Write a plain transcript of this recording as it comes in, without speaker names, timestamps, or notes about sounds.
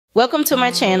Welcome to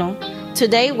my channel.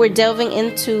 Today we're delving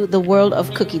into the world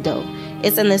of cookie dough.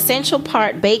 It's an essential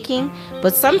part baking,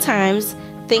 but sometimes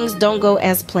things don't go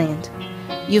as planned.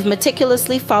 You've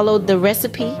meticulously followed the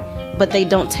recipe, but they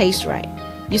don't taste right.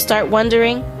 You start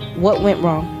wondering what went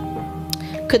wrong.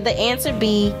 Could the answer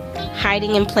be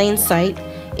hiding in plain sight?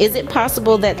 Is it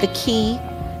possible that the key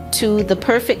to the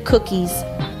perfect cookies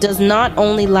does not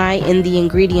only lie in the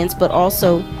ingredients, but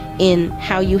also in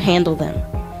how you handle them?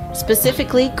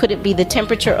 Specifically, could it be the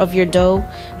temperature of your dough?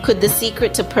 Could the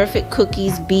secret to perfect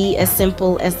cookies be as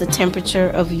simple as the temperature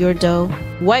of your dough?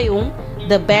 Voyons,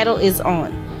 the battle is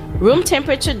on. Room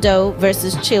temperature dough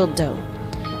versus chilled dough.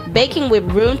 Baking with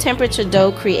room temperature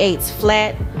dough creates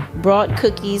flat, broad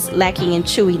cookies lacking in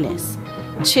chewiness.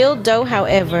 Chilled dough,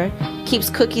 however, keeps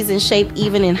cookies in shape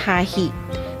even in high heat.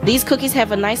 These cookies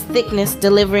have a nice thickness,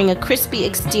 delivering a crispy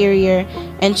exterior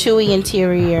and chewy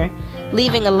interior,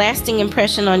 leaving a lasting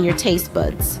impression on your taste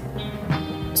buds.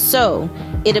 So,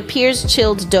 it appears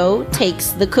chilled dough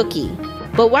takes the cookie.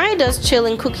 But why does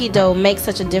chilling cookie dough make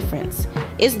such a difference?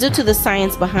 It's due to the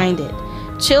science behind it.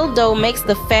 Chilled dough makes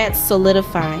the fats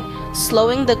solidify,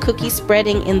 slowing the cookie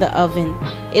spreading in the oven.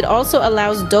 It also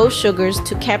allows dough sugars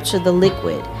to capture the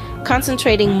liquid,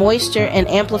 concentrating moisture and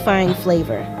amplifying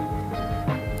flavor.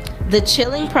 The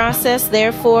chilling process,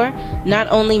 therefore, not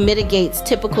only mitigates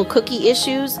typical cookie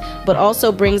issues, but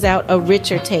also brings out a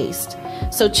richer taste.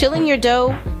 So chilling your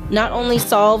dough not only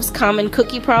solves common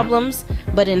cookie problems,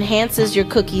 but enhances your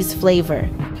cookie's flavor.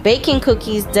 Baking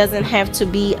cookies doesn't have to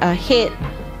be a hit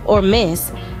or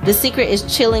miss. The secret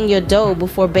is chilling your dough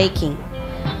before baking.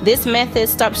 This method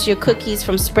stops your cookies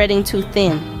from spreading too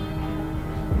thin.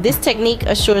 This technique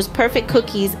assures perfect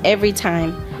cookies every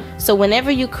time. So whenever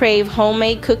you crave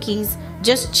homemade cookies,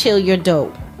 just chill your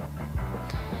dough.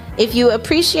 If you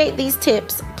appreciate these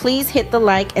tips, please hit the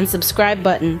like and subscribe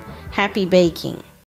button. Happy baking!